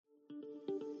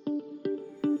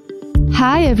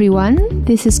Hi everyone,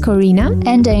 this is Corina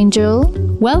and Angel.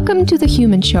 Welcome to The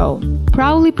Human Show,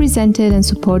 proudly presented and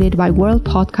supported by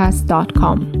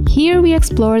worldpodcast.com. Here we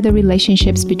explore the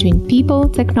relationships between people,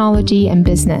 technology, and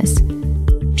business.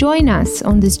 Join us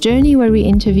on this journey where we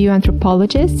interview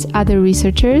anthropologists, other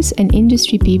researchers, and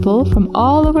industry people from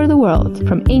all over the world,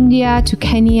 from India to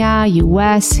Kenya,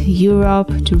 US, Europe,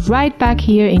 to right back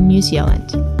here in New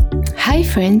Zealand. Hi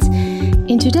friends!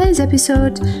 In today's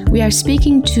episode, we are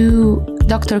speaking to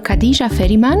Dr. Kadija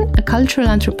Ferryman, a cultural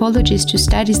anthropologist who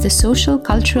studies the social,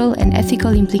 cultural, and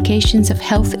ethical implications of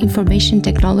health information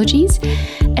technologies,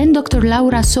 and Dr.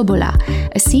 Laura Sobola,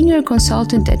 a senior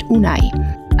consultant at UNAI.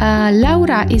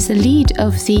 Laura is the lead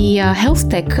of the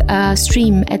HealthTech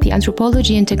stream at the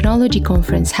Anthropology and Technology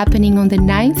Conference happening on the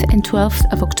 9th and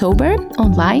 12th of October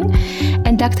online,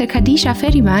 and Dr. Kadija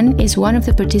Ferryman is one of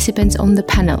the participants on the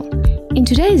panel. In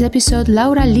today's episode,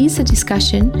 Laura leads the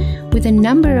discussion with a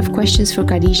number of questions for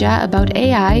Kadija about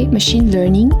AI, machine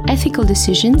learning, ethical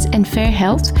decisions, and fair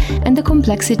health, and the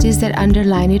complexities that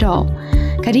underline it all.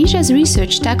 Kadija's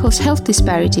research tackles health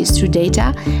disparities through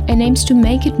data and aims to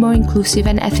make it more inclusive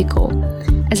and ethical.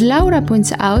 As Laura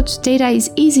points out, data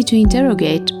is easy to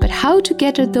interrogate, but how to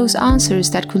get at those answers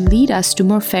that could lead us to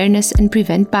more fairness and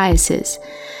prevent biases?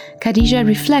 Kadija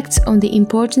reflects on the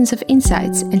importance of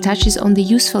insights and touches on the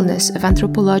usefulness of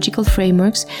anthropological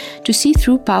frameworks to see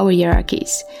through power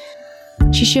hierarchies.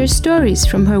 She shares stories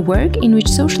from her work in which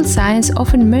social science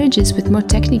often merges with more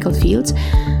technical fields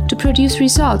to produce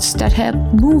results that help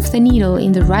move the needle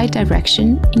in the right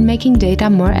direction in making data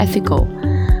more ethical.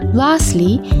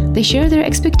 Lastly, they share their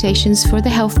expectations for the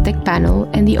HealthTech panel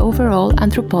and the overall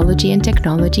Anthropology and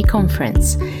Technology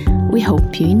Conference. We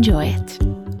hope you enjoy it.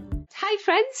 Hi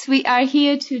friends, we are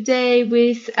here today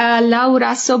with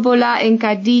Laura Sobola and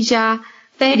Kadija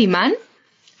Ferryman.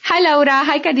 Hi Laura,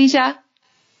 hi Kadija.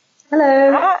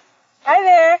 Hello. Hi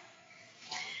there.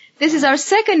 This is our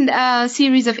second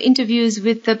series of interviews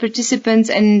with the participants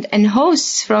and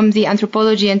hosts from the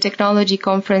Anthropology and Technology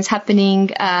Conference happening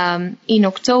in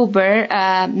October,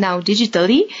 now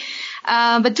digitally.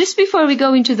 But just before we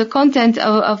go into the content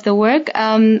of the work,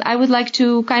 I would like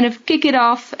to kind of kick it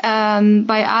off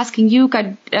by asking you,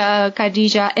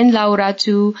 Kadija and Laura,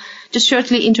 to just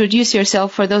shortly introduce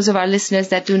yourself for those of our listeners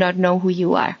that do not know who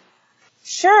you are.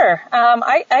 Sure.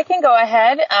 I can go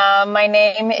ahead. My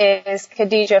name is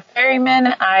Kadija Ferryman.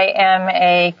 I am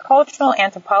a cultural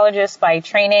anthropologist by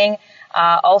training,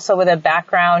 also with a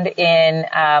background in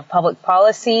public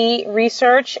policy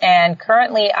research, and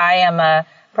currently I am a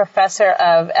professor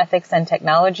of ethics and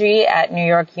technology at New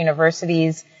York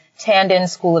University's Tandon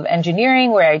School of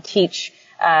Engineering, where I teach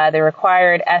the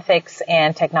required ethics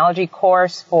and technology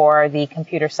course for the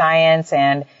computer science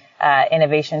and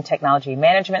innovation technology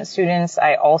management students.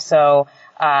 I also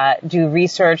do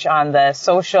research on the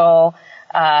social,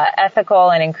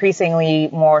 ethical, and increasingly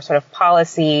more sort of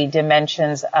policy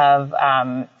dimensions of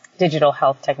digital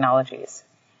health technologies.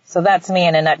 So that's me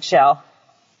in a nutshell.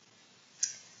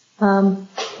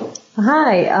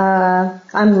 Hi,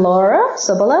 I'm Laura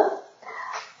Sobola,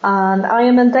 and I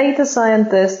am a data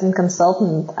scientist and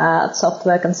consultant at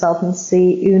software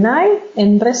consultancy UNAI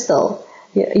in Bristol,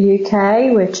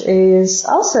 UK, which is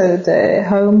also the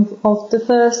home of the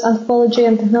first Anthropology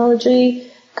and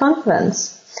Technology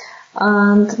Conference.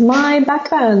 And my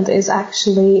background is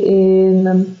actually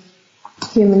in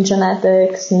human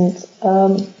genetics and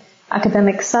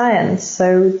academic science,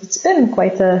 so it's been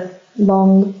quite a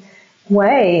long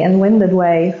way and winded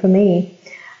way for me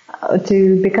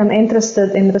to become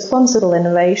interested in responsible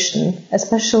innovation,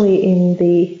 especially in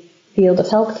the field of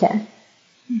healthcare.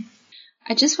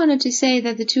 I just wanted to say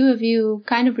that the two of you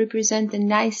kind of represent the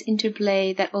nice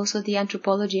interplay that also the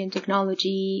Anthropology and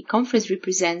Technology Conference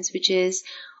represents, which is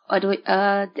a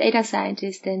data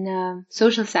scientist and a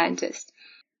social scientist.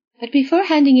 But before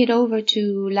handing it over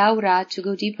to Laura to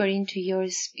go deeper into your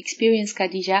experience,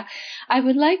 Kadija, I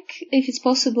would like, if it's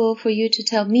possible, for you to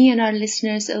tell me and our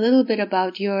listeners a little bit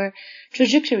about your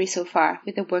trajectory so far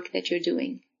with the work that you're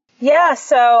doing. Yeah,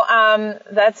 so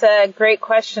that's a great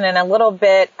question and a little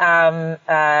bit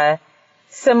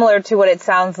similar to what it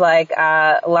sounds like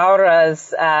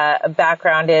Laura's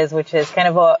background is, which is kind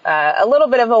of a little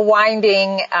bit of a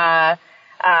winding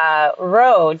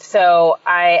road. So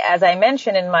as I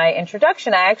mentioned in my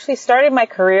introduction, I actually started my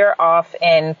career off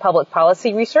in public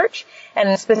policy research,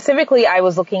 and specifically I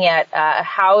was looking at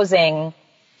housing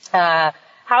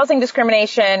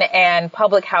discrimination and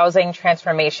public housing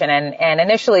transformation. And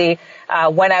initially,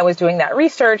 when I was doing that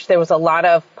research, there was a lot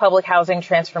of public housing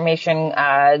transformation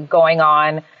going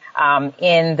on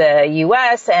in the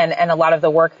U.S. and a lot of the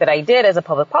work that I did as a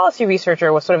public policy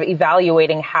researcher was sort of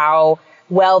evaluating how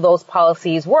well those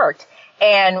policies worked.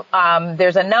 And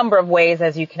there's a number of ways,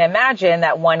 as you can imagine,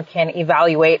 that one can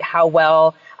evaluate how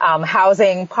well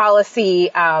housing policy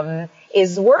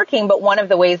is working. But one of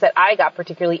the ways that I got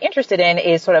particularly interested in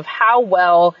is sort of how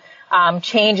well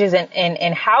changes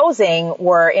in housing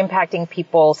were impacting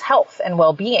people's health and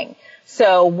well-being.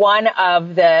 So one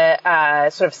of the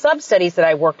sort of sub-studies that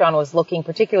I worked on was looking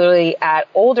particularly at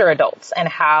older adults and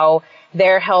how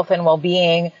their health and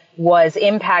well-being was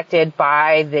impacted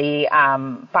by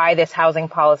this housing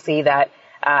policy that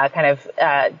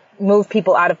moved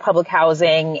people out of public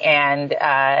housing and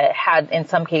had, in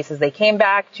some cases, they came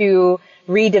back to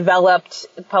redeveloped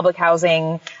public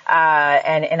housing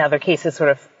and in other cases sort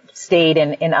of stayed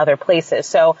in other places.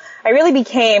 So I really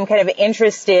became kind of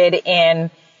interested in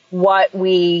what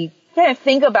we kind of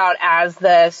think about as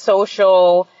the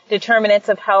social determinants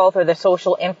of health or the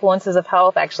social influences of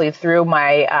health, actually through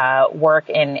my work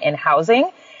in housing.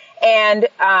 And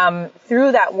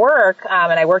through that work,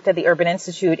 and I worked at the Urban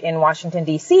Institute in Washington,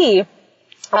 D.C.,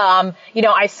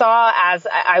 I saw as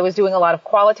I was doing a lot of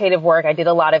qualitative work, I did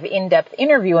a lot of in-depth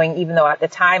interviewing, even though at the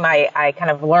time I kind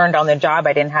of learned on the job.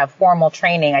 I didn't have formal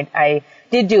training. I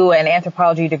did do an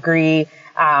anthropology degree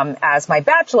as my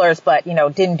bachelor's, but,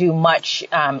 didn't do much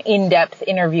in-depth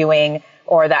interviewing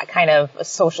or that kind of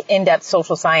in-depth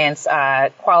social science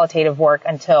qualitative work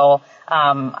until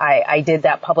I did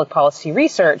that public policy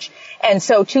research. And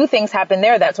so two things happened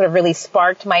there that sort of really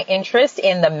sparked my interest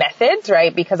in the methods,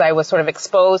 right? Because I was sort of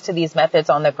exposed to these methods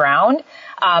on the ground,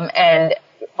 and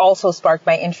also sparked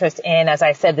my interest in, as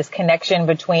I said, this connection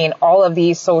between all of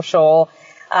these social,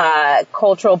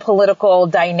 cultural, political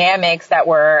dynamics that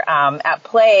were at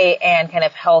play and kind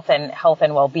of health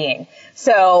and well-being.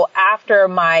 So after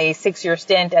my 6-year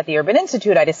stint at the Urban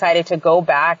Institute, I decided to go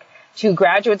back to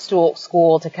graduate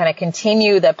school to kind of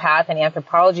continue the path in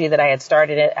anthropology that I had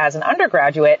started as an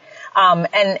undergraduate,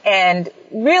 and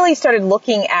really started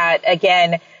looking at,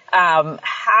 again,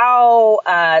 how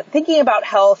thinking about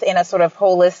health in a sort of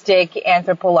holistic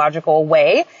anthropological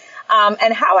way,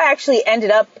 and how I actually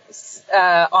ended up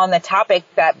on the topic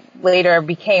that later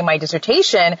became my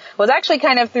dissertation was actually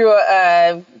kind of through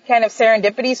a kind of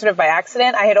serendipity, sort of by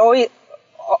accident. I had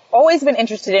always been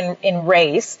interested in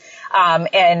race,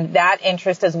 and that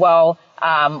interest as well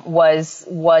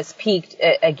was piqued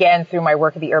again through my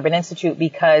work at the Urban Institute,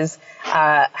 because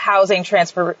housing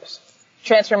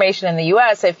transformation in the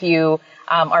U.S., if you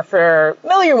are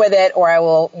familiar with it, or I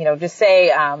will just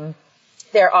say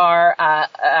there are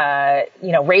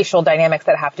racial dynamics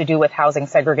that have to do with housing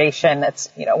segregation. That's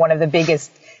one of the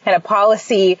biggest kind of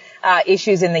policy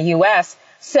issues in the U.S.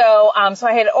 So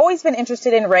I had always been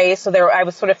interested in race. So I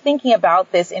was sort of thinking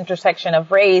about this intersection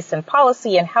of race and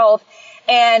policy and health.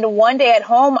 And one day at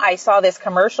home, I saw this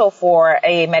commercial for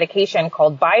a medication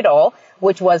called Vidal,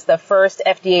 which was the first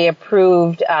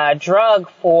FDA-approved drug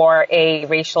for a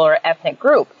racial or ethnic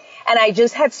group. And I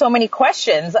just had so many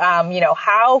questions.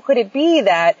 How could it be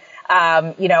that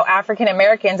African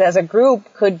Americans as a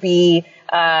group could be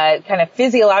kind of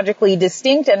physiologically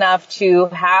distinct enough to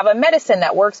have a medicine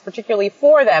that works particularly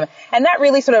for them? And that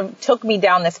really sort of took me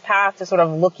down this path to sort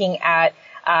of looking at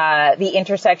the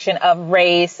intersection of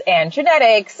race and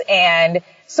genetics and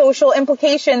social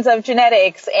implications of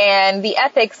genetics and the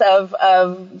ethics of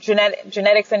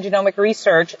genetics and genomic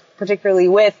research, particularly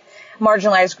with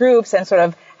marginalized groups, and sort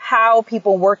of how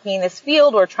people working in this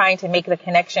field were trying to make the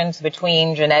connections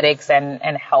between genetics and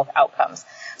health outcomes.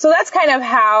 So that's kind of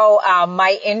how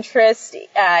my interest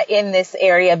in this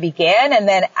area began. And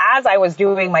then as I was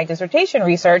doing my dissertation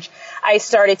research, I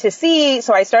started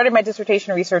my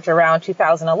dissertation research around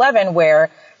 2011, where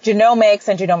genomics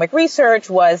and genomic research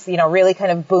was, really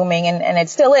kind of booming, and it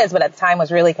still is, but at the time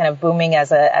was really kind of booming as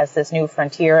this new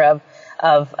frontier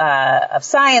of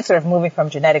science, sort of moving from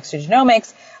genetics to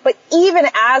genomics. But even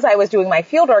as I was doing my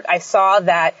fieldwork, I saw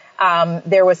that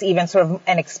there was even sort of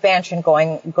an expansion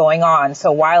going on.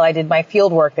 So while I did my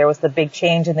fieldwork, there was the big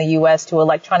change in the U.S. to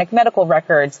electronic medical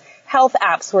records. Health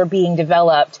apps were being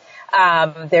developed.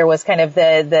 There was kind of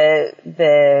the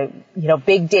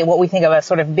big data, what we think of as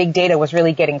sort of big data was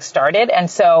really getting started. And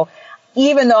so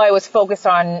even though I was focused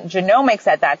on genomics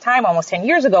at that time, almost 10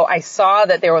 years ago, I saw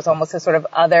that there was almost a sort of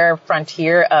other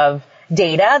frontier of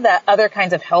data, that other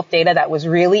kinds of health data that was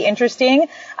really interesting,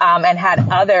 and had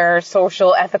other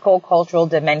social, ethical, cultural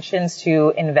dimensions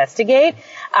to investigate.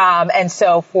 And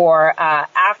so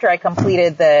after I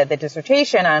completed the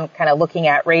dissertation on kind of looking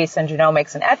at race and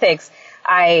genomics and ethics,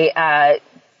 I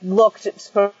looked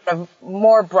sort of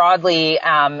more broadly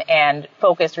and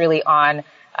focused really on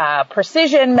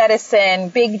precision medicine,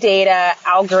 big data,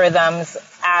 algorithms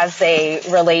as they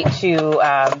relate to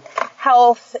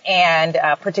health, and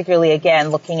particularly, again,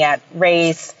 looking at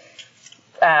race,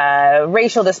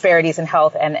 racial disparities in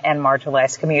health and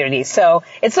marginalized communities. So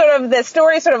it's sort of, the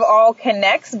story sort of all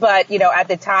connects, but, at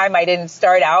the time I didn't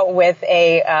start out with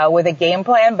a game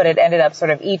plan, but it ended up sort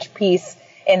of each piece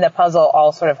in the puzzle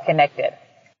all sort of connected.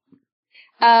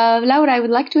 Laura, I would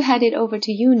like to hand it over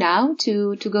to you now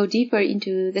to go deeper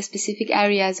into the specific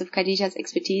areas of Kadija's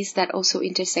expertise that also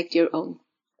intersect your own.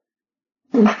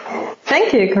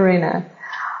 Thank you, Karina.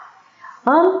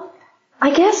 I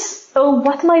guess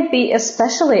what might be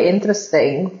especially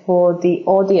interesting for the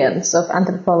audience of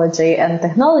Anthropology and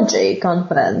Technology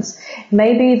conference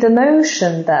may be the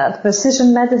notion that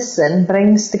precision medicine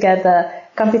brings together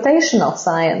computational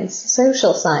science,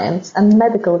 social science, and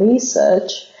medical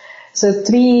research. So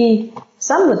three,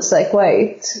 some would say,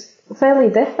 quite fairly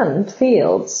different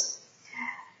fields.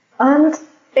 And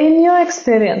in your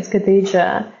experience,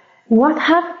 Kadija, what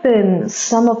have been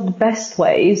some of the best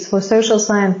ways for social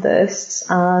scientists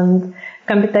and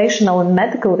computational and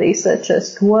medical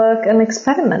researchers to work and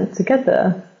experiment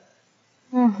together?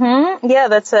 Yeah,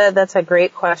 that's a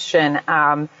great question.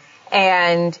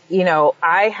 And,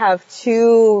 I have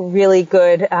two really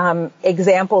good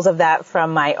examples of that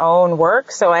from my own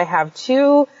work. So I have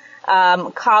two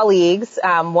colleagues.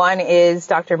 One is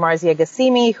Dr. Marzia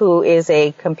Gassimi, who is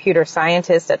a computer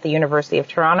scientist at the University of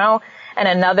Toronto. And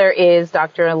another is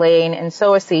Dr. Elaine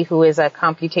Nsoesi, who is a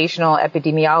computational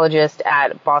epidemiologist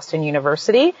at Boston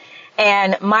University.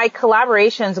 And my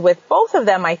collaborations with both of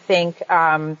them, I think,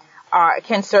 can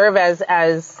serve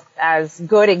as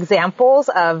good examples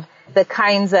of the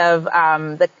kinds of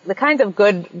the kinds of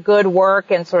good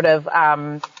work and sort of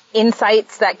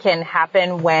insights that can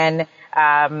happen when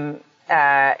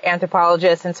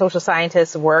anthropologists and social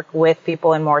scientists work with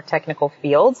people in more technical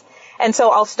fields. And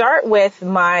so I'll start with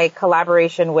my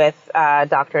collaboration with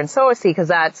Dr. Nsoesi, because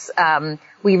that's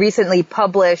we recently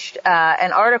published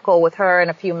an article with her and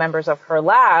a few members of her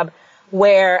lab,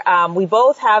 where we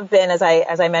both have been, as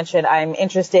I mentioned, I'm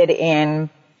interested in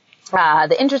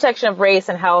the intersection of race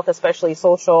and health, especially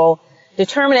social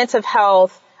determinants of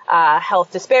health,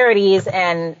 health disparities,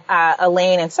 and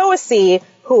Elaine Nsoesi,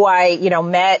 who I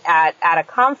met at a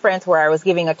conference where I was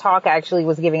giving a talk. I actually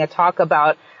was giving a talk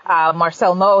about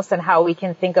Marcel Mauss and how we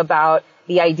can think about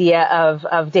the idea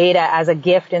of data as a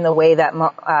gift in the way that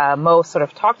Mauss sort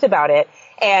of talked about it.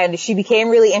 And she became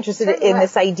really interested in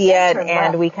this idea,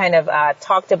 and we kind of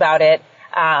talked about it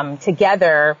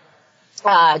together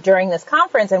during this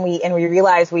conference, and we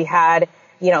realized we had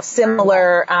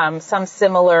some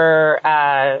similar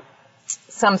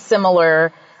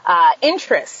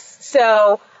interests.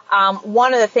 So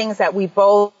one of the things that we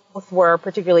both were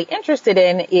particularly interested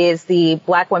in is the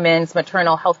Black women's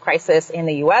maternal health crisis in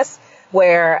the U.S.,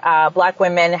 where Black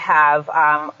women have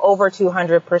over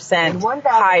 200%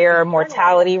 higher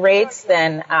mortality rates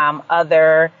than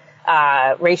other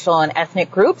racial and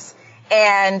ethnic groups.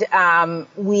 And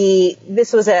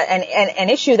this was an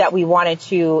issue that we wanted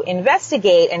to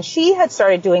investigate, and she had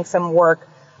started doing some work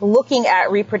looking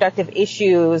at reproductive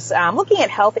issues, looking at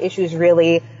health issues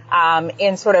really,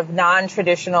 in sort of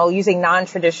using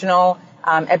non-traditional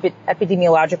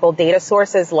epidemiological data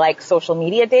sources like social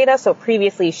media data. So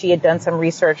previously she had done some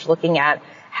research looking at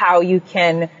how you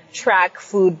can track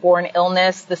foodborne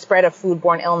illness, the spread of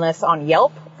foodborne illness on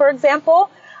Yelp, for example.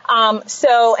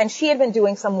 And she had been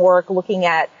doing some work looking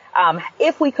at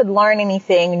if we could learn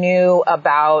anything new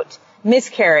about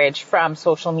miscarriage from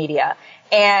social media.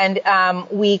 And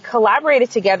we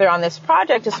collaborated together on this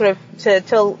project to sort of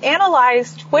to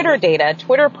analyze Twitter data,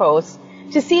 Twitter posts,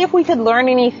 to see if we could learn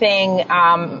anything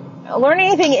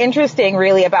interesting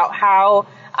really about how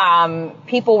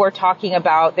people were talking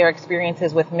about their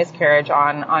experiences with miscarriage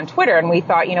on Twitter. And we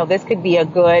thought, this could be a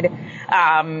good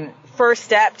first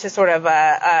step to sort of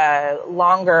a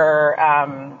longer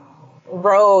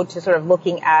road to sort of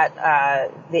looking at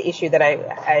the issue that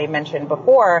I mentioned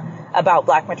before about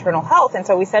Black maternal health. And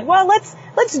so we said, well, let's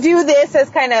do this as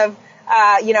kind of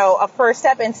a first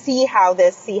step and see how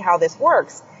this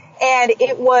works. And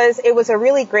it was a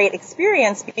really great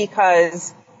experience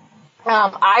because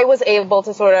I was able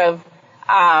to sort of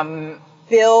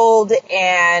build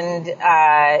and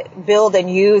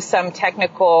use some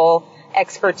technical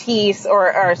expertise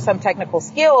or some technical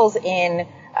skills in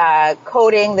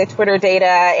coding the Twitter data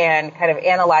and kind of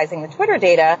analyzing the Twitter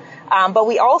data. But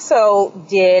we also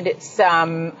did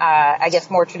some,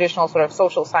 more traditional sort of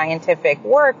social scientific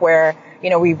work where,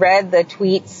 we read the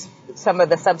tweets, some of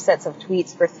the subsets of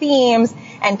tweets for themes,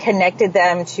 and connected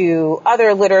them to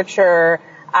other literature,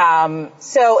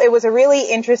 So it was a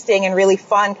really interesting and really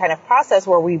fun kind of process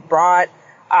where we brought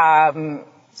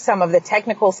some of the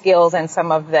technical skills and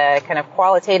some of the kind of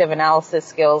qualitative analysis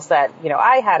skills that,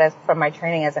 I had from my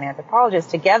training as an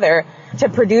anthropologist together to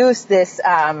produce this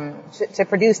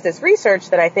research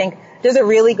that I think does a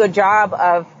really good job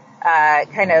of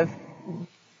kind of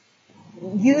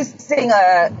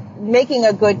making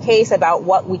a good case about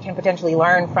what we can potentially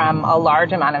learn from a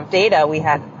large amount of data. We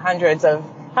had hundreds of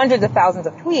thousands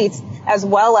of tweets, as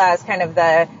well as kind of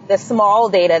the small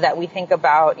data that we think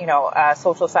about,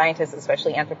 social scientists,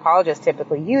 especially anthropologists,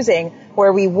 typically using,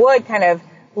 where we would kind of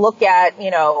look at,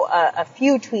 a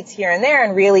few tweets here and there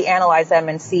and really analyze them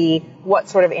and see what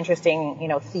sort of interesting,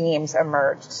 themes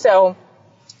emerged. So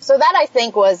that I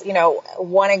think was,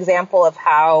 one example of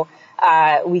how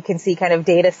we can see kind of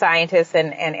data scientists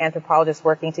and anthropologists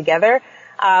working together.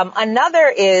 Another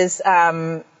is,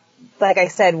 like I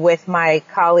said, with my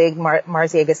colleague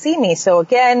Marzia Gassimi. So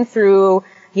again, through,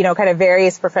 kind of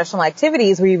various professional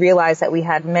activities, we realized that we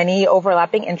had many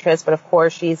overlapping interests, but of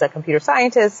course she's a computer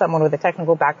scientist, someone with a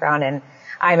technical background, and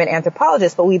I'm an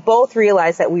anthropologist, but we both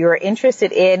realized that we were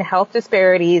interested in health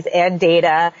disparities and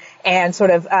data and sort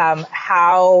of,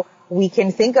 how we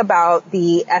can think about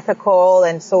the ethical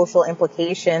and social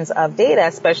implications of data,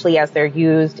 especially as they're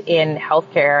used in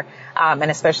healthcare, and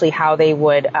especially how they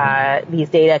would, these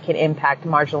data can impact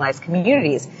marginalized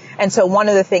communities. And so one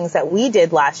of the things that we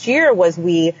did last year was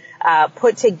we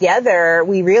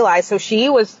realized, so she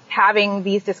was having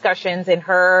these discussions in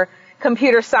her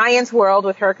computer science world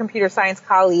with her computer science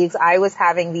colleagues. I was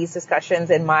having these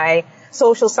discussions in my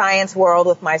social science world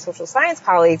with my social science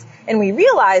colleagues, and we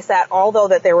realized that although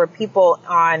that there were people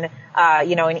on,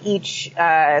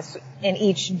 in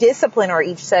each discipline or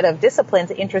each set of disciplines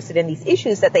interested in these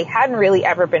issues, that they hadn't really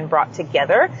ever been brought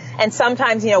together. And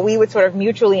sometimes, we would sort of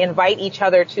mutually invite each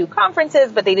other to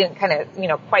conferences, but they didn't kind of,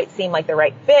 quite seem like the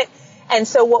right fit. And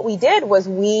so what we did was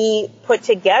we put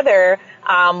together,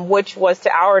 which was to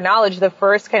our knowledge the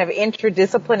first kind of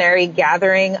interdisciplinary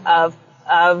gathering of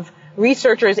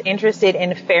researchers interested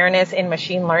in fairness in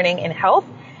machine learning in health.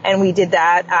 And we did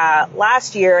that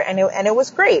last year, and it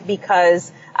was great because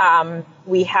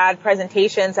we had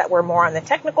presentations that were more on the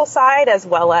technical side, as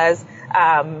well as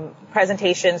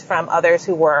presentations from others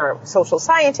who were social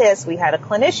scientists. We had a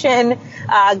clinician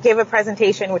give a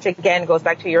presentation, which again goes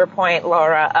back to your point,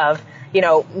 Laura, of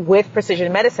with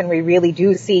precision medicine, we really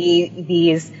do see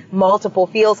these multiple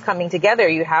fields coming together.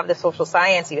 You have the social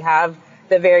science, you have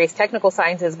the various technical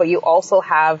sciences, but you also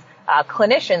have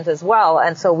clinicians as well.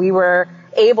 And so we were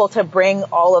able to bring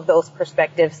all of those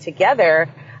perspectives together.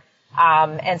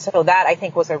 And so that, I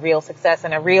think, was a real success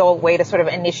and a real way to sort of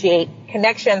initiate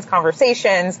connections,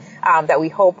 conversations, that we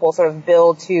hope will sort of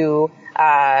build to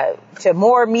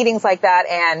more meetings like that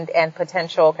and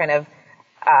potential kind of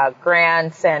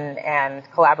grants and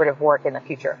collaborative work in the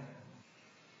future.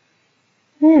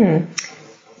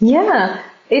 Yeah,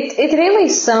 it really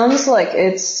sounds like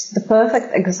it's the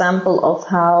perfect example of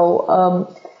how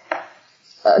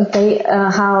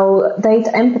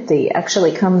data empathy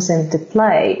actually comes into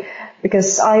play.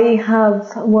 Because I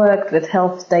have worked with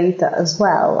health data as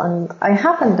well, and I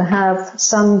happen to have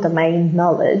some domain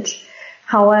knowledge.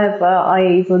 However,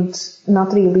 I would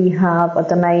not really have a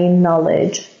domain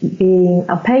knowledge being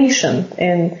a patient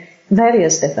in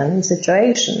various different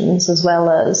situations, as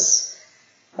well as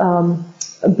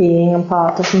being a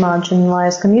part of a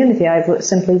marginalized community. I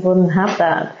simply wouldn't have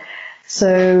that.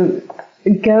 So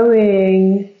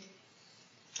going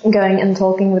and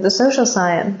talking with a social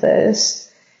scientist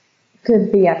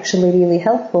could be actually really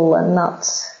helpful and not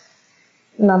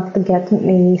get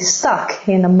me stuck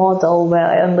in a model where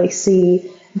I only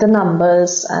see the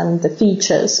numbers and the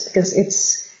features, because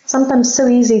it's sometimes so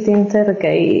easy to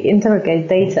interrogate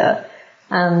data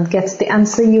and get the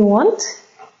answer you want,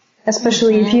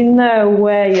 especially if you know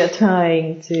where you're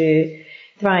trying to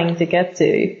get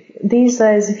to. These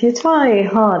days, if you try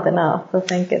hard enough, I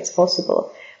think it's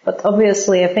possible. But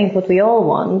obviously, I think what we all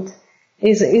want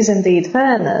is indeed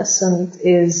fairness and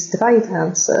is the right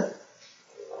answer.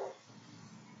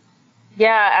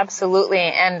 Yeah, absolutely.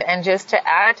 And just to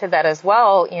add to that as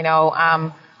well,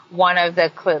 one of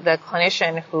the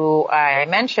clinician who I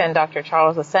mentioned, Dr.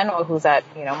 Charles Asenwa, who's at,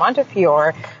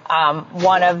 Montefiore,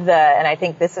 and I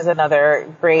think this is another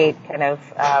great kind of,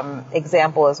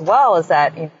 example as well, is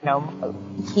that,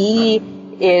 he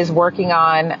is working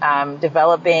on,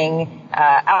 developing,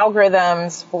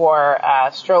 algorithms for,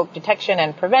 stroke detection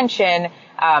and prevention,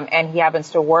 and he happens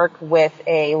to work with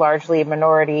a largely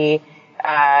minority,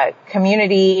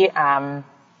 community, at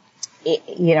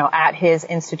his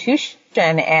institution.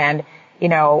 And,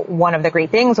 one of the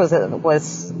great things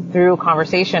was through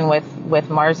conversation with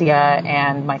Marzia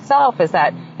and myself is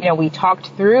that, we talked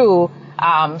through,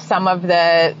 some of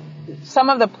the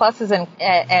pluses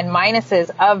and minuses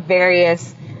of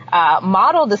various,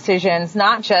 model decisions,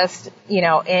 not just,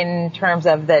 in terms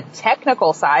of the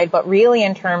technical side, but really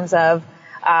in terms of,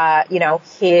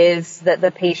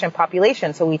 the patient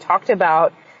population. So we talked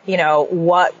about,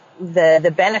 what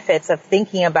the benefits of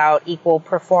thinking about equal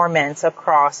performance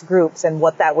across groups and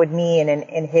what that would mean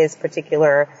in his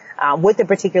particular, with the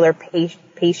particular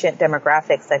patient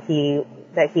demographics that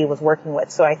he was working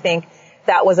with. So I think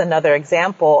that was another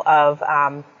example of,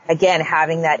 again,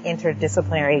 having that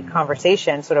interdisciplinary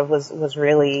conversation sort of was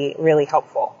really, really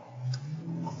helpful.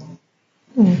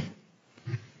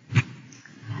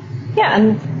 Yeah,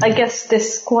 and I guess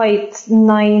this quite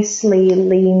nicely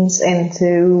leans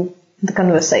into the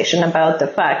conversation about the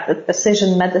fact that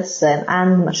precision medicine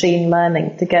and machine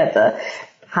learning together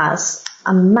has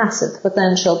a massive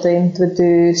potential to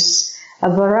introduce a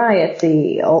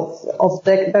variety of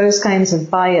those kinds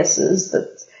of biases that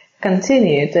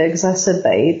continue to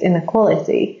exacerbate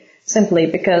inequality simply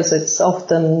because it's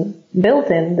often built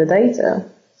in the data.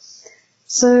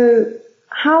 So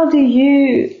how do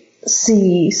you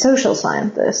see social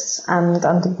scientists and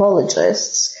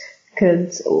anthropologists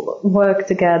could work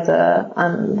together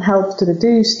and help to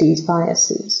reduce these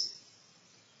biases?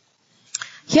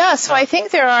 Yeah, so I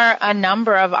think there are a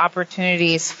number of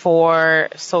opportunities for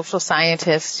social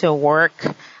scientists to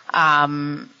work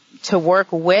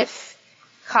with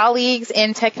colleagues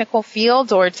in technical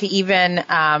fields, or to even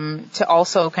to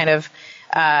also kind of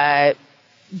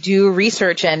do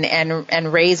research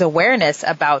and raise awareness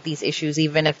about these issues,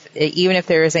 even if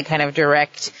there isn't kind of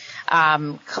direct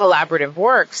collaborative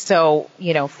work. So,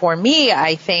 for me,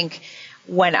 I think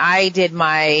when I did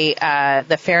my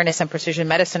the Fairness and Precision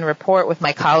Medicine report with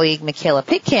my colleague Michaela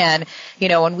Pitcan,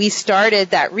 when we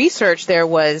started that research, there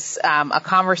was a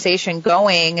conversation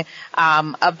going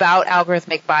about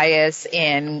algorithmic bias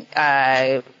in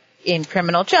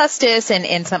criminal justice and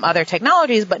in some other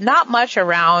technologies, but not much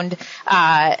around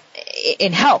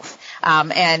in health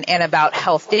and about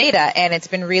health data. And it's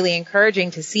been really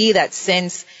encouraging to see that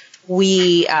since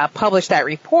we published that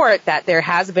report, that there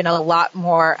has been a lot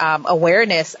more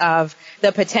awareness of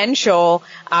the potential,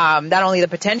 not only the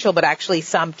potential, but actually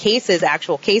some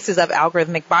actual cases of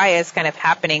algorithmic bias kind of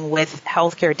happening with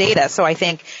healthcare data. So I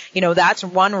think, that's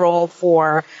one role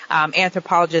for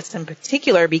anthropologists in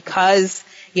particular, because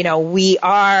we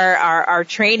our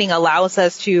training allows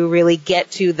us to really get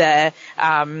to the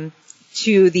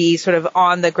sort of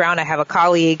on the ground. I have a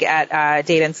colleague at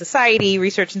Data and Society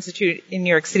Research Institute in New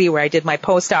York City where I did my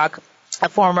postdoc. A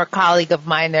former colleague of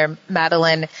mine there,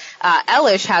 Madeline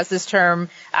Elish, has this term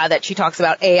that she talks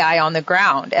about AI on the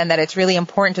ground, and that it's really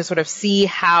important to sort of see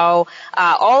how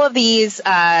all of these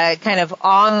kind of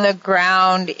on the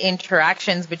ground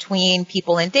interactions between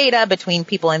people and data, between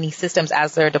people and these systems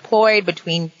as they're deployed,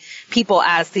 between people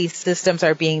as these systems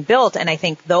are being built. And I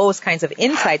think those kinds of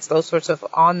insights, those sorts of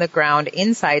on the ground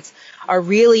insights, are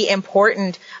really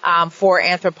important for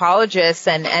anthropologists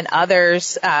and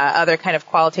others, other kind of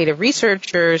qualitative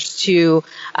researchers to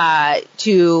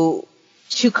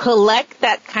collect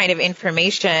that kind of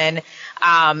information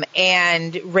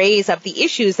and raise up the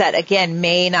issues that, again,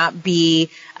 may not be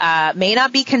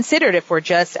considered if we're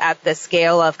just at the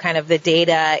scale of kind of the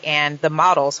data and the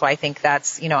model. So I think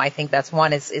that's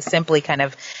one is simply kind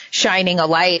of shining a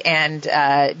light and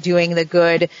doing the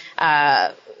good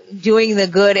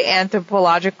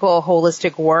anthropological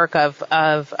holistic work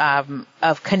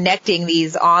of connecting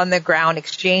these on the ground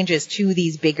exchanges to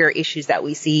these bigger issues that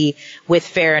we see with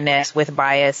fairness, with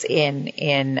bias in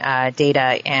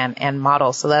data and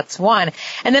models. So that's one.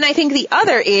 And then I think the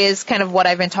other is kind of what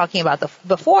I've been talking about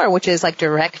before, which is like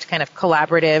direct kind of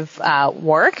collaborative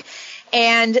work.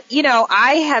 And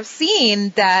I have seen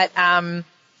that and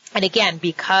again,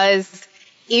 because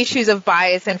issues of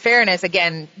bias and fairness,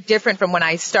 again, different from when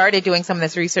I started doing some of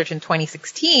this research in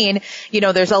 2016,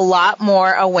 there's a lot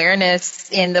more awareness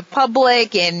in the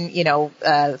public, in,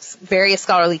 various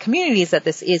scholarly communities that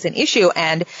this is an issue.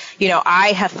 And,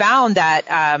 I have found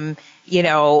that,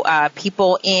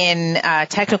 people in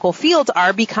technical fields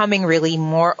are becoming really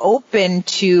more open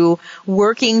to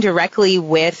working directly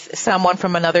with someone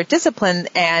from another discipline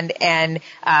and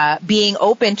being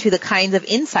open to the kinds of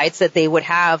insights that they would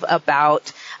have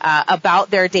about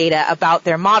their data, about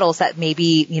their models that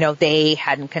maybe, they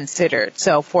hadn't considered.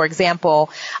 So, for example,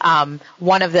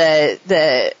 one of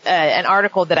an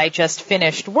article that I just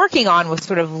finished working on was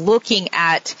sort of looking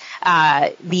at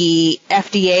the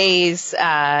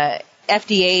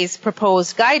FDA's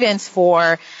proposed guidance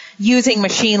for using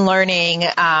machine learning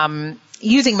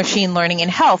in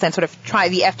health and sort of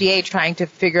the FDA trying to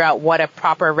figure out what a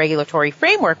proper regulatory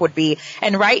framework would be.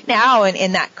 And right now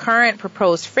in that current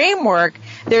proposed framework,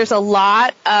 there's a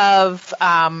lot of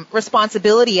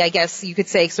responsibility, I guess you could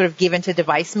say, sort of given to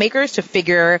device makers to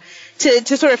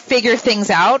sort of figure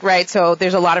things out, right? So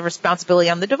there's a lot of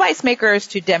responsibility on the device makers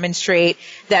to demonstrate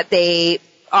that they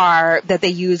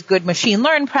use good machine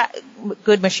learning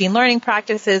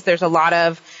practices. There's a lot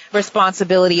of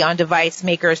responsibility on device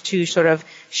makers to sort of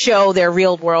show their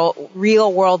real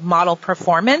world model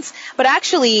performance. But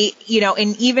actually,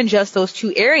 in even just those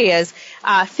two areas,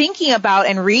 thinking about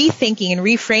and rethinking and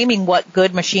reframing what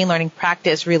good machine learning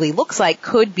practice really looks like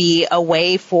could be a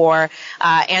way for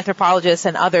anthropologists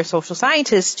and other social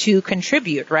scientists to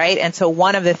contribute, right? And so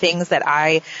one of the things that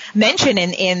I mention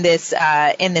in this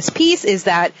piece is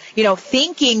that,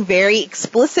 thinking very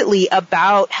explicitly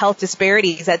about health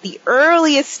disparities at the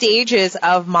earliest stages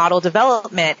of model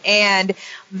development and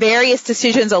various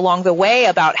decisions along the way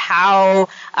about how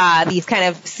these kind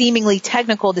of seemingly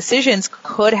technical decisions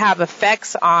could have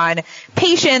effects on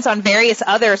patients, on various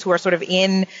others who are sort of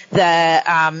in the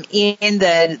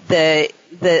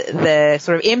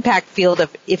sort of impact field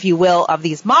of, if you will, of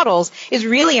these models is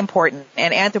really important.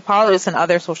 And anthropologists and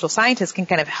other social scientists can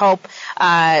kind of help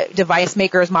device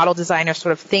makers, model designers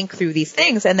sort of think through these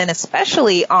things. And then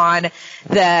especially on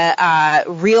the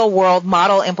real world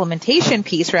model implementation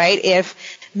piece, right?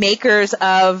 If makers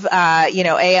of,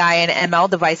 AI and ML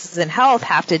devices in health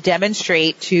have to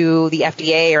demonstrate to the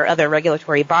FDA or other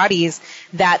regulatory bodies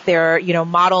that their,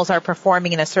 models are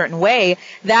performing in a certain way,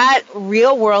 that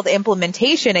real world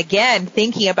implementation, again,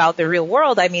 thinking about the real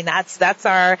world, I mean, that's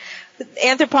our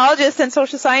anthropologists and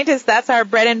social scientists, that's our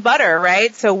bread and butter,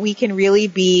 right? So we can really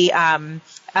be,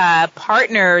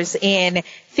 partners in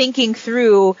thinking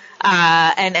through,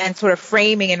 and sort of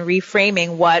framing and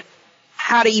reframing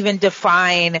how to even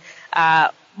define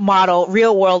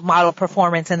real world model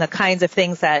performance and the kinds of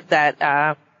things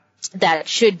that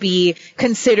should be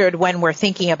considered when we're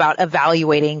thinking about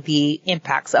evaluating the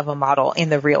impacts of a model in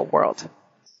the real world.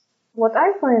 What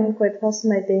I find quite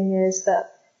fascinating is that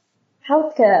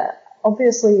healthcare,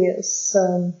 obviously, as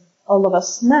all of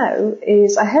us know,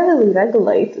 is a heavily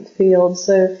regulated field.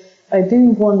 So I do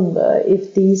wonder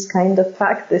if these kind of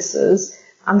practices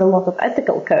and a lot of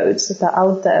ethical codes that are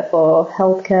out there for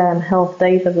healthcare and health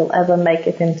data will ever make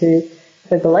it into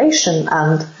regulation,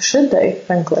 and should they,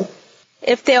 frankly?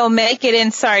 If they'll make it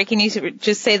in, sorry, can you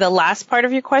just say the last part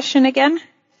of your question again?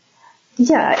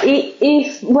 Yeah,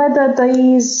 if whether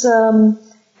these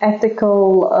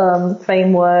ethical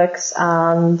frameworks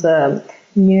and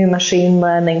new machine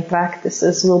learning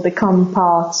practices will become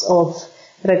parts of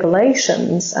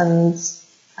regulations and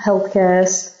healthcare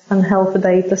and health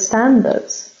data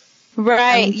standards.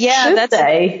 Right. And yeah. Should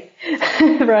they?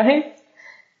 Right.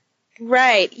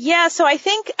 Right. Yeah. So I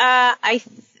think, I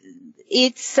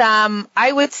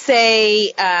would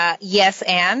say, yes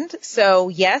and. So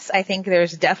yes, I think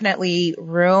there's definitely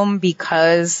room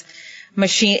because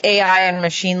AI and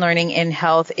machine learning in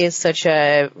health is such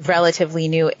a relatively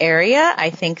new area. I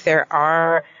think there's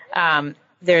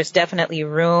definitely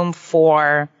room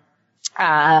for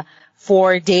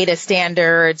data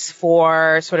standards,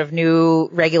 for sort of new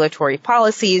regulatory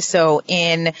policies. So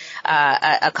in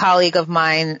a colleague of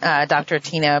mine, Dr.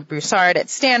 Tina Broussard at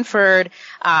Stanford,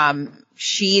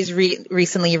 she's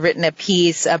recently written a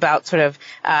piece about sort of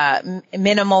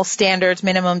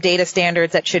minimum data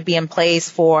standards that should be in place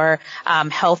for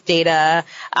health data.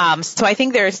 So I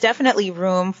think there's definitely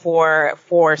room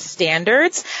for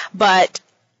standards, but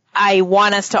I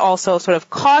want us to also sort of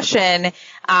caution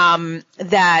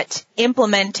that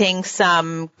implementing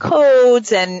some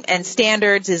codes and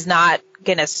standards is not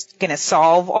gonna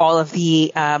solve all of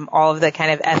the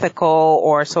kind of ethical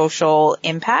or social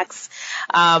impacts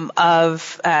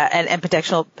and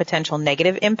potential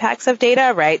negative impacts of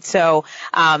data, right? So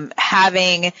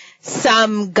having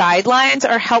some guidelines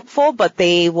are helpful, but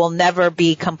they will never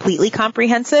be completely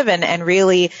comprehensive and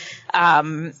really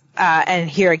and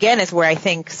here again is where I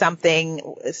think an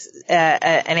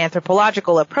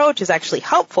anthropological approach is actually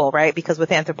helpful, right? Because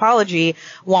with anthropology,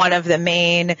 one of the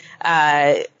main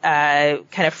kind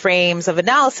of frames of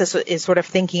analysis is sort of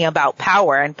thinking about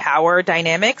power and power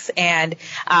dynamics. And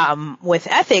with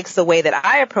ethics, the way that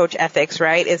I approach ethics,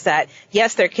 right, is that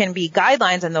yes, there can be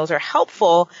guidelines and those are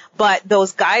helpful, but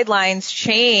those guidelines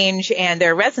change and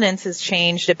their resonances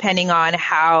change depending on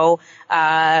how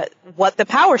what the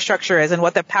power structure is and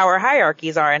what the power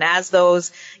hierarchies are. And as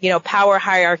those, power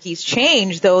hierarchies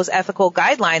change, those ethical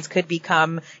guidelines could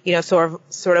become,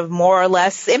 sort of more or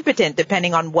less impotent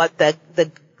depending on what the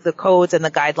the codes and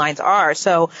the guidelines are.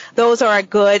 So those are a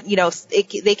good,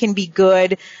 they can be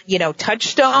good,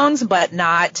 touchstones, but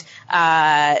not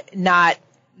the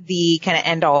kind of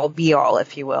end all be all,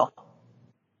 if you will.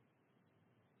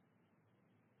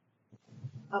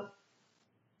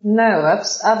 No,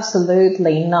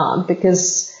 absolutely not,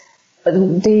 because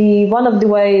one of the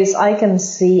ways I can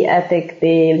see ethic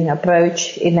being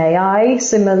approached in AI,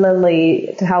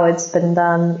 similarly to how it's been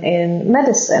done in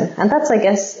medicine, and that's, I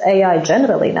guess, AI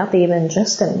generally, not even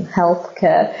just in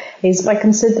healthcare, is by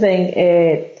considering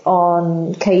it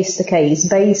on case-to-case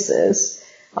basis,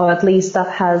 or at least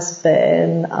that has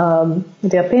been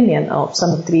the opinion of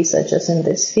some of the researchers in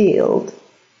this field.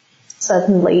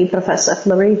 Certainly Professor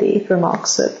Floridi from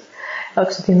Oxford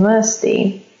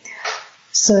University.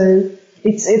 So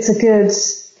it's a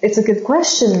good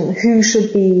question. Who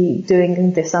should be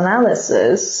doing this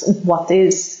analysis? What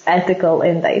is ethical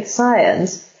in data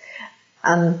science?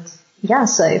 And yeah,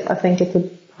 so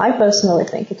I personally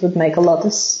think it would make a lot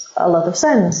of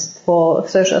sense for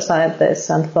social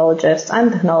scientists, anthropologists,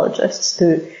 and technologists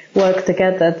to work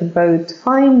together to both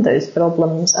find those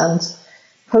problems and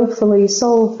hopefully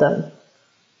solve them.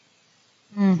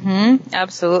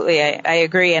 Absolutely. I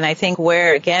agree. And I think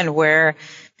where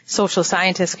social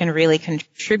scientists can really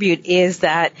contribute is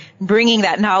that bringing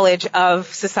that knowledge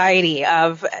of society,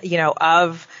 of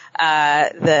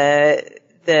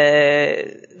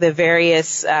the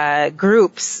various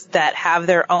groups that have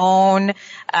their own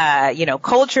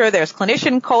culture. There's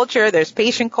clinician culture, there's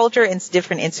patient culture, and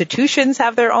different institutions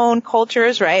have their own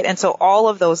cultures, right? And so all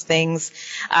of those things,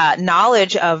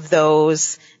 knowledge of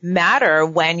those matter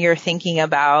when you're thinking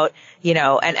about,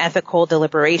 an ethical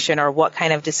deliberation or what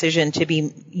kind of decision to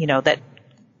be, that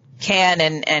can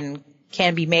and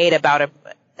can be made about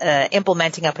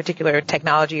implementing a particular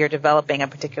technology or developing a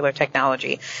particular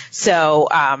technology. So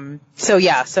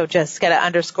just kind of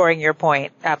underscoring your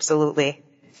point. Absolutely.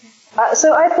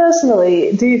 So I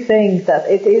personally do think that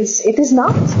it is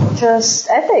not just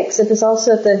ethics, it is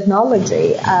also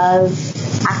technology.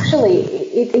 Actually,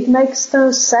 it makes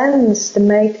no sense to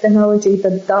make technology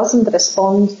that doesn't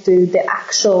respond to the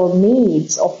actual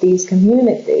needs of these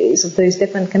communities, of those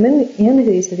different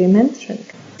communities that you mentioned.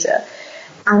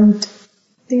 And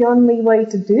the only way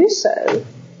to do so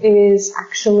is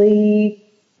actually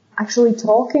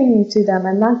talking to them,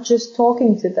 and not just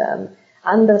talking to them,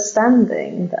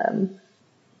 understanding them.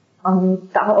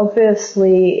 That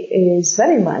obviously is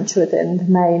very much within the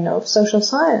domain of social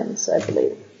science, I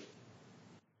believe.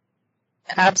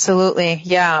 Absolutely.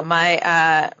 Yeah.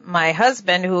 My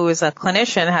husband, who is a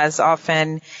clinician, has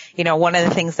often, one of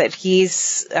the things that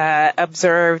he's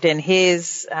observed in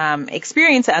his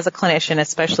experience as a clinician,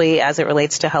 especially as it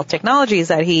relates to health technologies,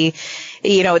 that he,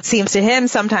 it seems to him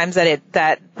sometimes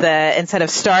that instead of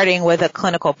starting with a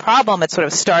clinical problem, it's sort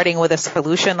of starting with a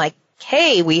solution, like,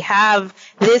 hey, we have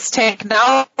this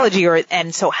technology,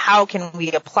 and so how can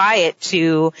we apply it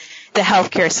to the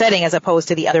healthcare setting as opposed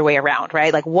to the other way around,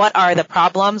 right? Like, what are the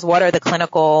problems? What are the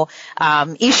clinical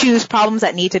problems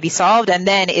that need to be solved? And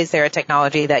then is there a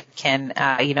technology that can,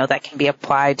 that can be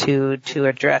applied to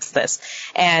address this?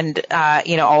 And,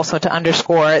 also to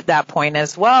underscore that point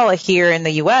as well, here in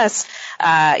the U.S.,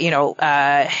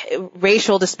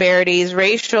 racial disparities,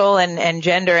 racial and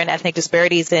gender and ethnic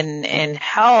disparities in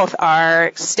health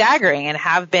are staggering and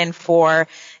have been for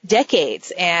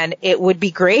decades. And it would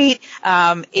be great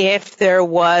if there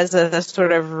was a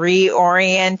sort of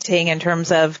reorienting in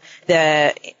terms of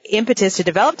the impetus to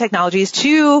develop technologies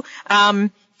to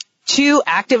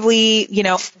actively,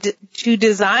 to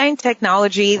design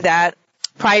technology that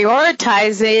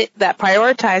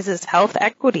prioritizes health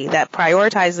equity, that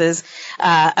prioritizes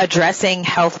addressing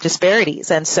health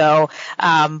disparities. And so,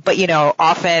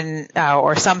 often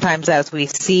or sometimes as we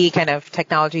see kind of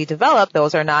technology develop,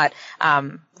 those are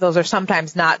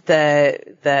sometimes not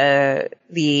the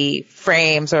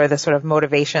frames or the sort of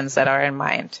motivations that are in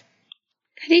mind.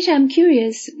 Kadija, I'm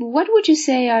curious, what would you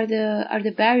say are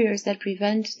the barriers that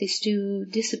prevent these two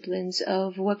disciplines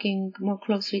of working more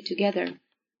closely together?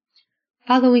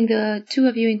 Following the two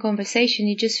of you in conversation,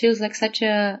 it just feels like such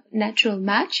a natural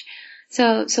match.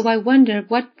 So I wonder,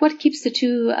 what keeps the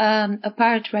two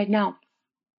apart right now?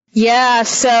 Yeah,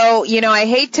 so, I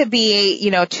hate to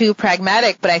be, too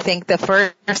pragmatic, but I think the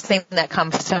first thing that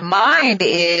comes to mind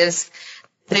is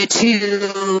the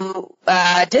two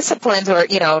disciplines, or,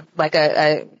 like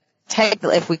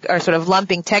if we are sort of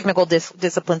lumping technical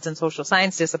disciplines and social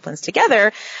science disciplines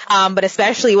together, but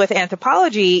especially with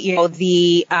anthropology,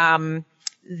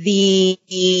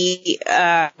 the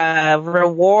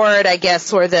reward, I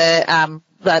guess, or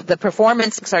the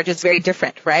performance are just very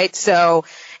different, right? So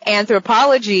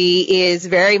anthropology is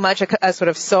very much a sort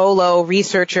of solo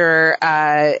researcher,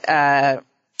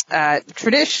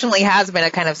 traditionally has been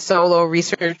a kind of solo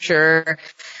researcher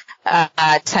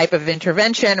type of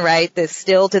intervention, right?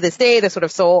 Still to this day, the sort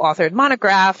of sole authored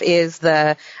monograph is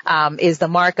the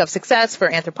mark of success for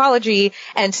anthropology.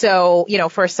 And so,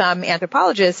 for some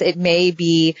anthropologists, it may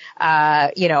be,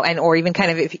 or even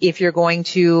kind of if you're going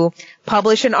to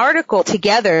publish an article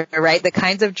together, right? The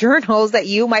kinds of journals that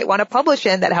you might want to publish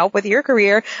in that help with your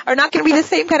career are not going to be the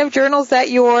same kind of journals that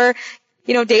your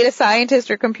data scientist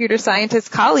or computer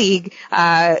scientist colleague,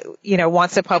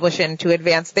 wants to publish in to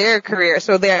advance their career.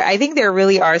 So I think there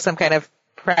really are some kind of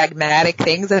pragmatic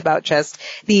things about just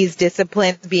these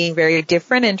disciplines being very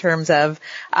different in terms of,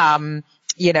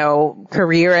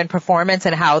 career and performance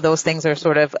and how those things are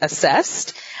sort of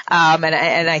assessed. And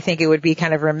I think it would be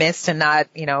kind of remiss to not,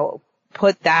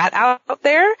 put that out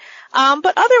there.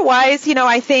 But otherwise,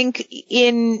 I think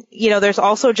there's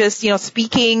also just,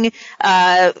 speaking,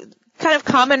 kind of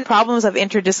common problems of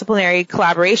interdisciplinary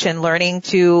collaboration,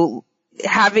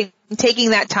 taking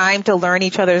that time to learn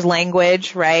each other's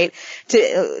language, right?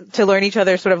 To learn each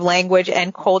other's sort of language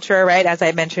and culture, right? As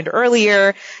I mentioned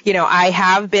earlier, I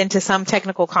have been to some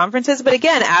technical conferences, but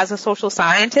again, as a social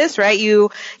scientist, right,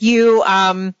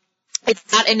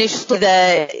 it's not initially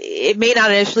it may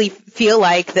not initially feel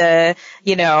like the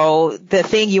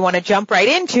thing you want to jump right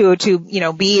into to,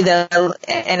 be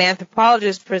an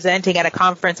anthropologist presenting at a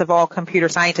conference of all computer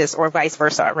scientists or vice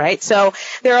versa, right? So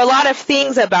there are a lot of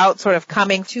things about sort of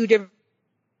coming to different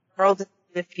worlds,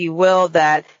 if you will,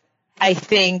 that I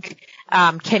think,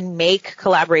 can make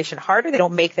collaboration harder. They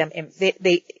don't make them,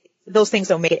 those things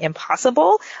don't make it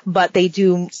impossible, but they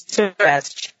do serve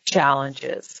as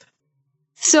challenges.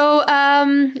 So,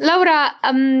 Laura,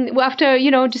 after,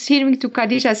 just hearing to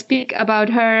Kadija speak about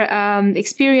her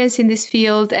experience in this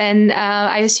field, and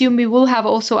I assume we will have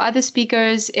also other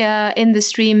speakers in the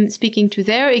stream speaking to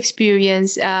their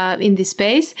experience in this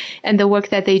space and the work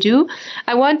that they do,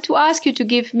 I want to ask you to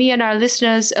give me and our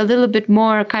listeners a little bit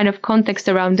more kind of context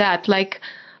around that, like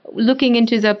looking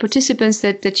into the participants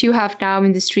that you have now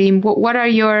in the stream. What are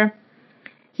your...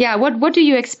 what do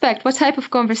you expect? What type of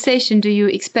conversation do you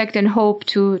expect and hope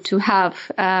to have?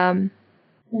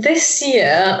 This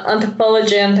year,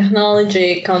 Anthropology and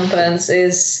Technology Conference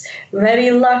is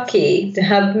very lucky to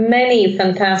have many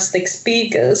fantastic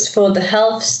speakers for the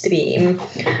health stream.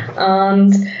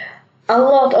 And a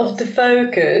lot of the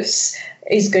focus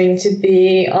is going to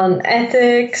be on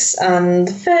ethics and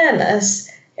fairness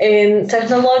in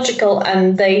technological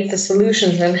and data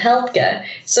solutions in healthcare.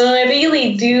 So I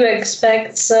really do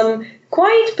expect some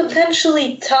quite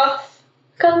potentially tough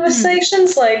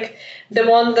conversations like the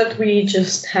one that we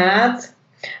just had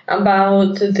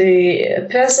about the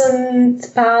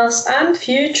present, past and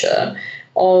future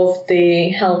of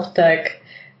the HealthTech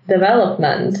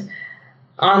development.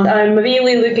 And I'm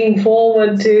really looking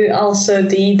forward to also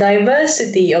the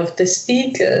diversity of the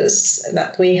speakers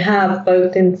that we have,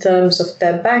 both in terms of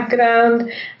their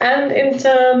background and in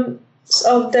terms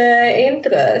of their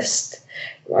interest,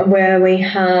 where we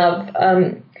have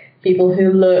people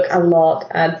who look a lot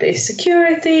at the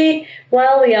security,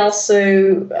 while we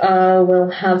also will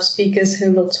have speakers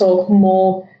who will talk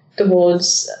more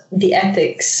towards the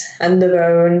ethics and their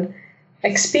own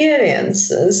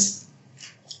experiences.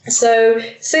 So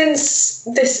since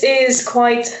this is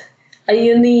quite a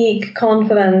unique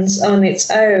conference on its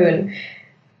own,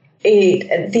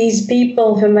 these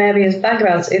people from various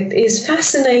backgrounds, it is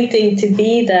fascinating to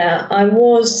be there. I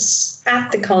was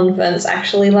at the conference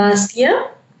actually last year,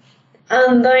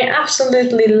 and I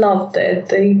absolutely loved it.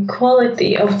 The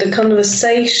quality of the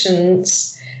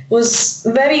conversations was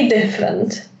very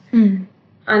different.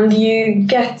 And you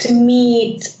get to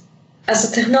meet,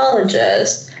 as a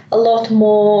technologist, a lot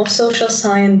more social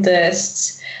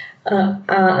scientists,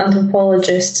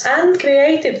 anthropologists, and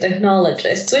creative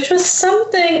technologists, which was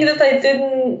something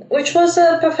that which was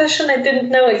a profession I didn't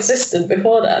know existed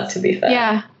before that, to be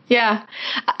fair. Yeah.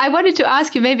 I wanted to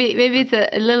ask you, maybe it's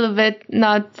a little bit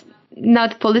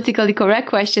not politically correct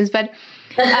questions, but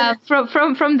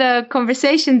from the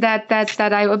conversation that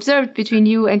I observed between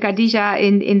you and Kadija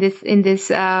in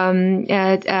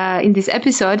this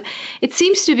episode, it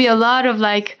seems to be a lot of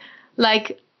like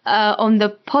on the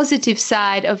positive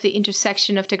side of the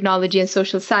intersection of technology and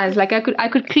social science. Like I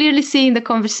could clearly see in the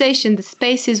conversation the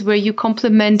spaces where you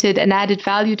complemented and added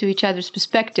value to each other's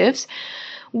perspectives.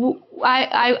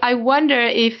 I wonder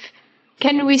if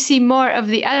can we see more of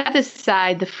the other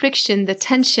side, the friction, the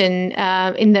tension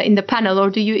in the panel,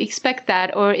 or do you expect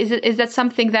that, or is that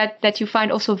something that you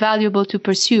find also valuable to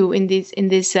pursue in this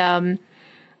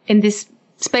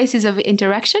spaces of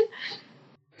interaction?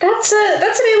 That's a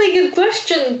really good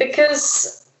question,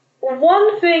 because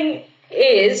one thing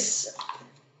is,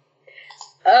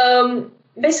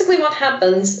 basically what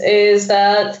happens is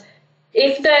that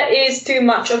if there is too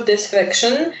much of this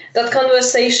friction, that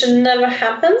conversation never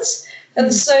happens.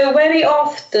 And so very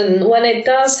often when it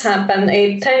does happen,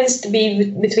 it tends to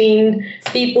be between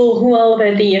people who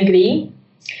already agree.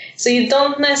 So you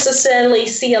don't necessarily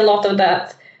see a lot of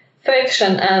that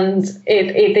friction, and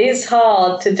it is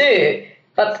hard to do.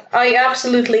 But I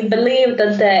absolutely believe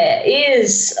that there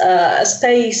is a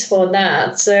space for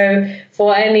that. So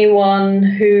for anyone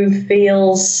who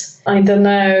feels, I don't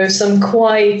know, some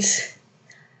quite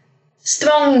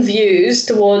strong views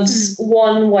towards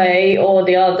one way or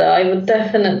the other, I would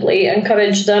definitely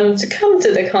encourage them to come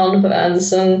to the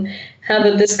conference and have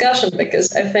a discussion,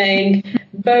 because I think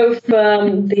both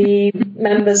the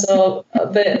members of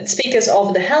the speakers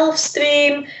of the health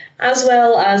stream as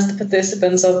well as the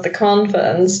participants of the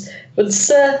conference would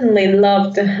certainly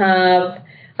love to have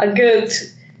a good,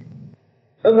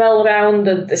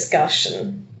 well-rounded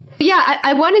discussion. Yeah,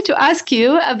 I wanted to ask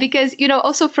you, because,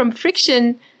 also from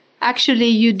friction, actually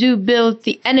you do build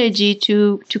the energy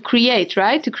to create,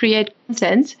 right? To create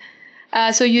content.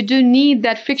 So you do need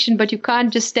that friction, but you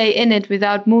can't just stay in it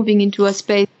without moving into a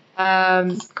space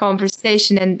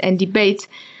conversation and debate.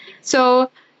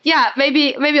 So yeah,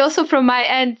 maybe also from my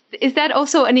end, is that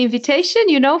also an invitation,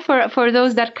 for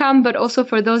those that come, but also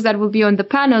for those that will be on the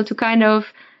panel, to kind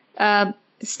of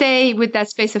stay with that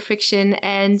space of friction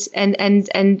and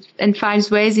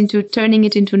finds ways into turning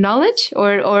it into knowledge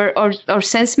or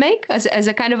sense make as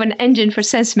a kind of an engine for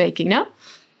sense making, no?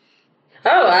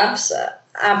 Oh,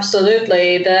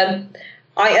 absolutely.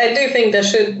 I do think there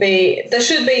should be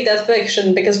that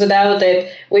friction, because without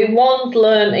it, we won't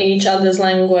learn each other's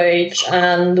language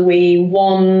and we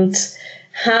won't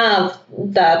have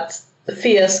that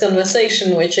fierce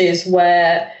conversation, which is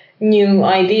where new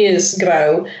ideas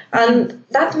grow. And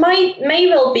that may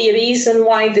well be a reason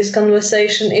why this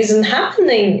conversation isn't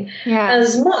happening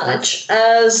as much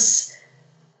as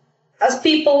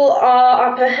people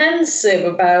are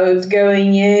apprehensive about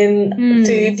going in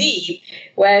too deep,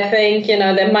 where I think,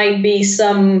 there might be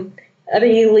some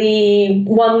really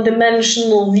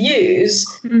one-dimensional views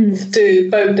to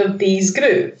both of these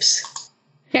groups.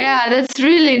 Yeah, that's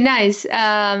really nice.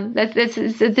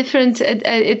 It's a different.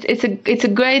 It's a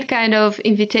great kind of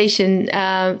invitation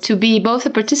to be both a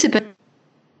participant.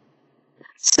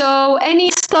 So,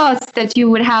 any thoughts that you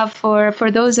would have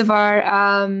for those of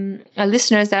our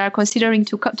listeners that are considering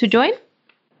to join?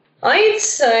 I'd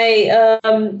say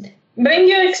bring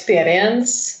your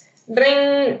experience,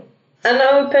 bring an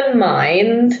open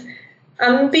mind,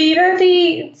 and be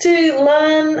ready to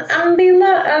learn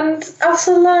and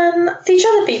also teach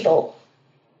other people.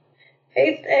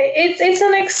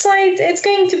 It's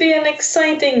going to be an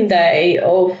exciting day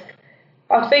of,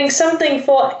 I think, something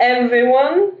for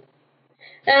everyone,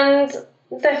 and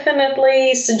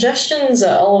definitely suggestions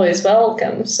are always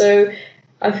welcome. So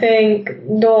I think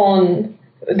Dawn,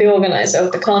 the organizer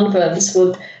of the conference,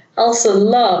 would also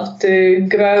love to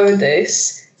grow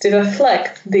this to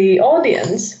reflect the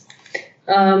audience.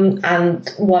 And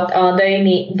what are their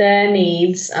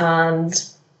needs and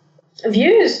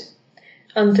views,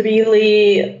 and to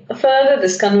really further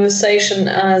this conversation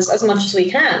as much as we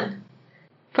can.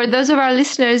 For those of our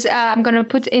listeners, I'm going to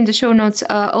put in the show notes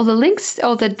all the links,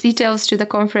 all the details to the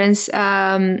conference,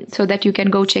 so that you can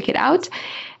go check it out.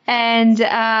 And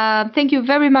thank you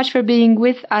very much for being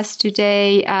with us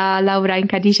today, Laura and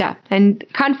Kadija, and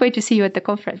can't wait to see you at the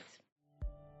conference.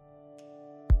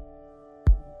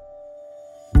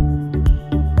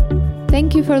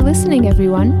 Thank you for listening,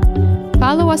 everyone.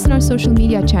 Follow us on our social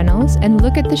media channels and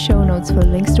look at the show notes for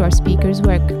links to our speakers'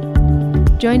 work.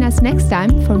 Join us next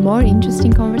time for more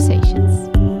interesting conversations.